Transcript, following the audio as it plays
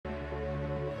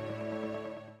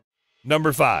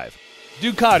Number 5.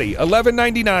 Ducati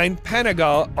 1199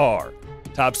 Panigale R.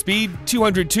 Top speed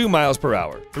 202 miles per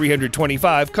hour,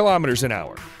 325 kilometers an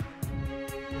hour.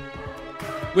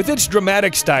 With its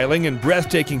dramatic styling and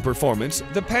breathtaking performance,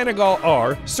 the Panigale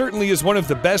R certainly is one of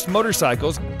the best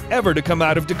motorcycles ever to come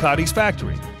out of Ducati's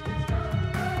factory.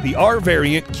 The R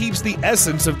variant keeps the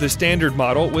essence of the standard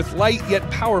model with light yet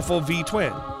powerful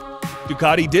V-twin.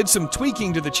 Ducati did some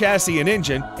tweaking to the chassis and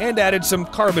engine and added some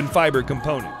carbon fiber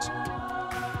components.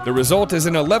 The result is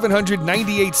an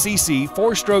 1198cc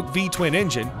 4-stroke V-twin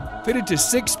engine fitted to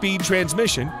 6-speed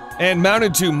transmission and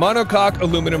mounted to monocoque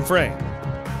aluminum frame.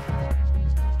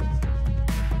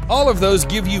 All of those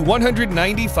give you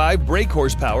 195 brake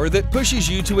horsepower that pushes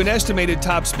you to an estimated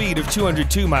top speed of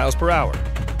 202 miles per hour.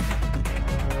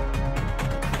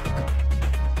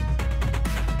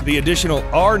 The additional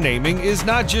R naming is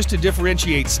not just to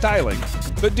differentiate styling,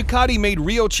 but Ducati made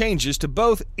real changes to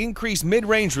both increase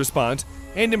mid-range response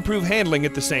and improve handling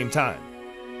at the same time.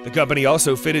 The company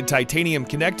also fitted titanium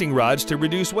connecting rods to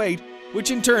reduce weight,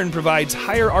 which in turn provides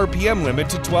higher RPM limit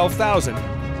to 12,000.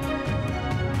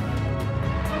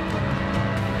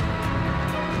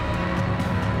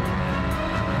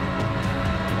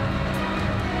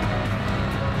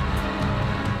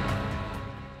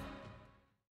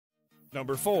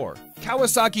 Number 4.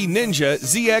 Kawasaki Ninja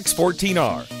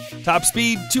ZX14R. Top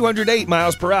speed 208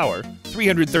 miles per hour,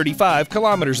 335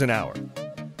 kilometers an hour.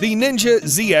 The Ninja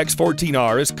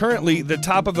ZX14R is currently the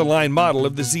top-of-the-line model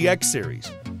of the ZX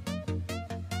series.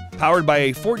 Powered by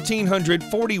a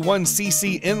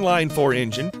 1441cc inline-4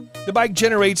 engine, the bike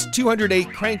generates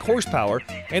 208 crank horsepower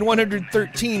and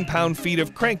 113 pound-feet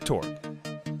of crank torque.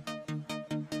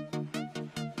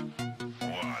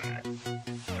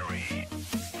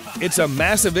 It's a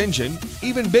massive engine,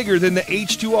 even bigger than the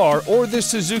H2R or the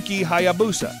Suzuki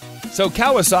Hayabusa. So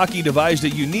Kawasaki devised a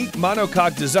unique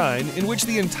monocoque design in which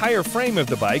the entire frame of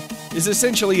the bike is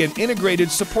essentially an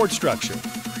integrated support structure.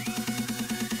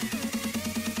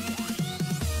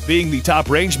 Being the top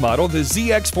range model, the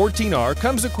ZX14R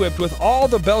comes equipped with all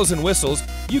the bells and whistles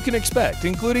you can expect,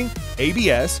 including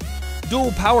ABS,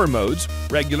 dual power modes,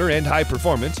 regular and high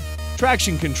performance,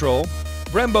 traction control,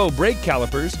 Brembo brake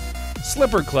calipers,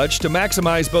 slipper clutch to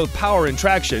maximize both power and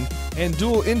traction, and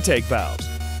dual intake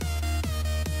valves.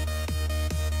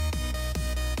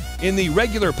 In the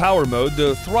regular power mode,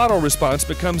 the throttle response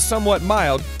becomes somewhat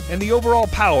mild and the overall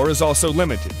power is also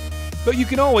limited. But you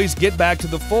can always get back to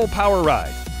the full power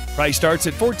ride. Price starts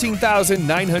at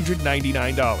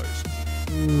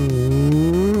 $14,999.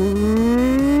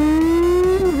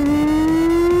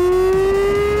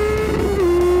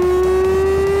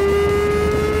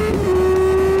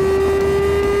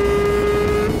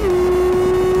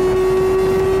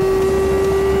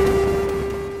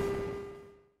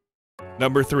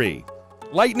 Number 3.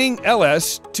 Lightning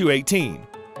LS 218.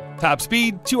 Top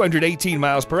speed 218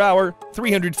 miles per hour,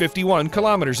 351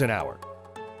 kilometers an hour.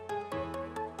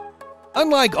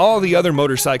 Unlike all the other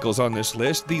motorcycles on this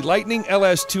list, the Lightning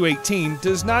LS 218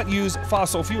 does not use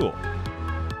fossil fuel.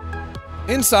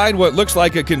 Inside what looks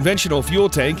like a conventional fuel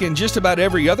tank in just about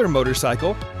every other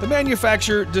motorcycle, the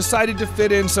manufacturer decided to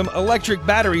fit in some electric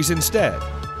batteries instead.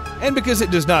 And because it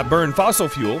does not burn fossil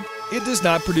fuel, it does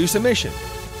not produce emission.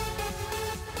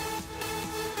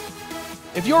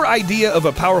 If your idea of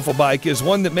a powerful bike is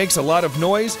one that makes a lot of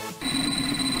noise,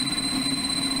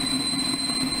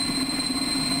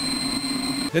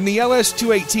 then the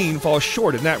LS218 falls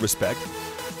short in that respect.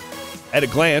 At a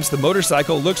glance, the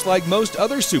motorcycle looks like most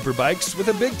other superbikes with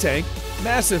a big tank,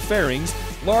 massive fairings,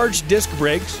 large disc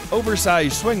brakes,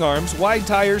 oversized swing arms, wide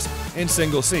tires, and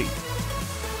single seat.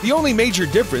 The only major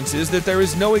difference is that there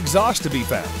is no exhaust to be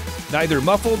found, neither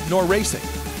muffled nor racing.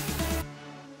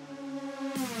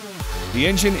 The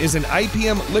engine is an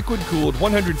IPM liquid-cooled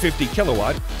 150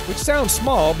 kilowatt, which sounds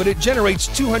small, but it generates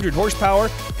 200 horsepower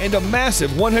and a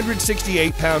massive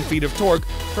 168 pound-feet of torque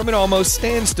from an almost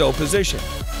standstill position.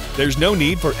 There's no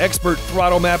need for expert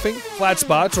throttle mapping, flat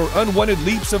spots, or unwanted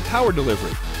leaps of power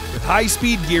delivery. With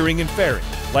high-speed gearing and fairing,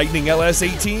 Lightning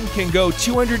LS18 can go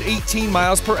 218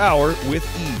 miles per hour with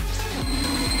ease.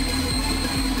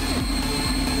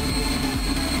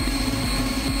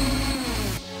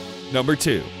 Number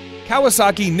 2.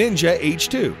 Kawasaki Ninja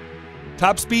H2.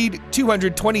 Top speed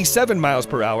 227 miles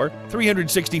per hour,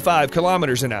 365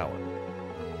 kilometers an hour.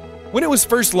 When it was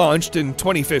first launched in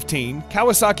 2015,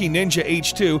 Kawasaki Ninja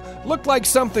H2 looked like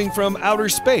something from outer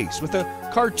space with a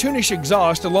cartoonish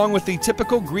exhaust along with the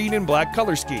typical green and black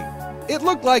color scheme. It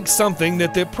looked like something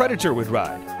that the Predator would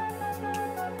ride.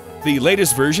 The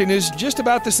latest version is just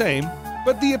about the same,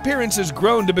 but the appearance has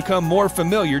grown to become more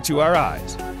familiar to our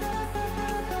eyes.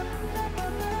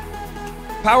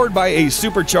 Powered by a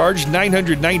supercharged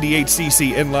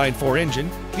 998cc inline-4 engine,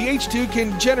 the H2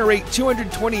 can generate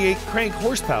 228 crank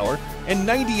horsepower and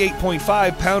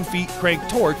 98.5 pound-feet crank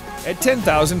torque at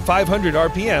 10,500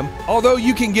 RPM, although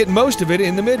you can get most of it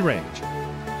in the mid-range.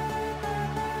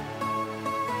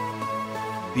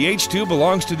 The H2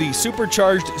 belongs to the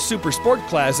supercharged Super Sport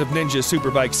class of Ninja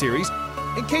Superbike series.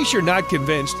 In case you're not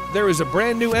convinced, there is a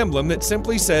brand new emblem that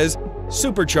simply says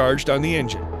Supercharged on the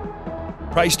engine.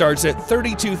 Price starts at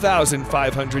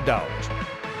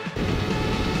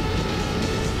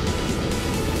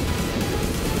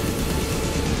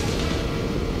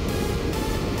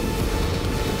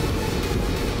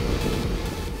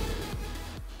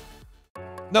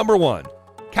Number 1.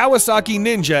 Kawasaki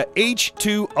Ninja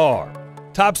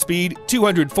H2R. Top speed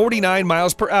 249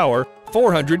 miles per hour,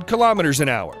 400 kilometers an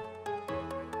hour.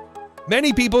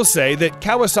 Many people say that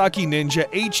Kawasaki Ninja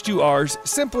H2R's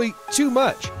simply too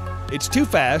much. It's too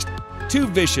fast, too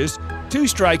vicious, too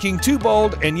striking, too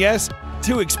bold, and yes,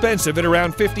 too expensive at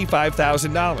around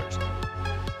 $55,000.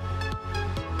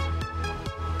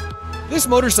 This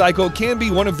motorcycle can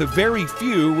be one of the very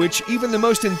few which even the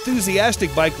most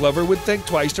enthusiastic bike lover would think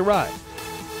twice to ride.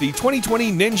 The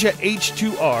 2020 Ninja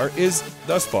H2R is,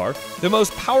 thus far, the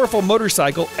most powerful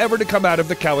motorcycle ever to come out of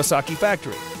the Kawasaki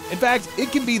factory. In fact,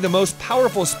 it can be the most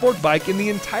powerful sport bike in the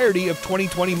entirety of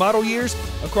 2020 model years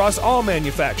across all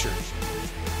manufacturers.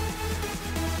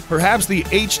 Perhaps the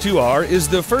H2R is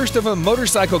the first of a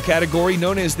motorcycle category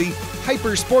known as the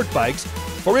hyper sport bikes,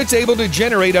 for it's able to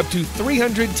generate up to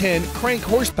 310 crank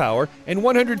horsepower and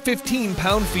 115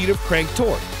 pound-feet of crank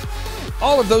torque.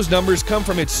 All of those numbers come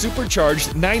from its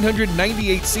supercharged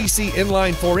 998cc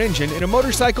inline-4 engine in a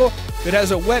motorcycle that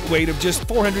has a wet weight of just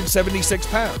 476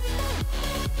 pounds.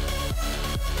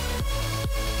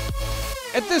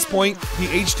 At this point, the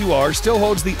H2R still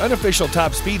holds the unofficial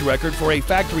top speed record for a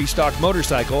factory-stock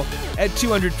motorcycle at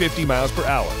 250 miles per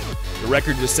hour. The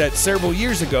record was set several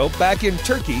years ago back in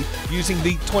Turkey using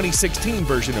the 2016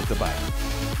 version of the bike.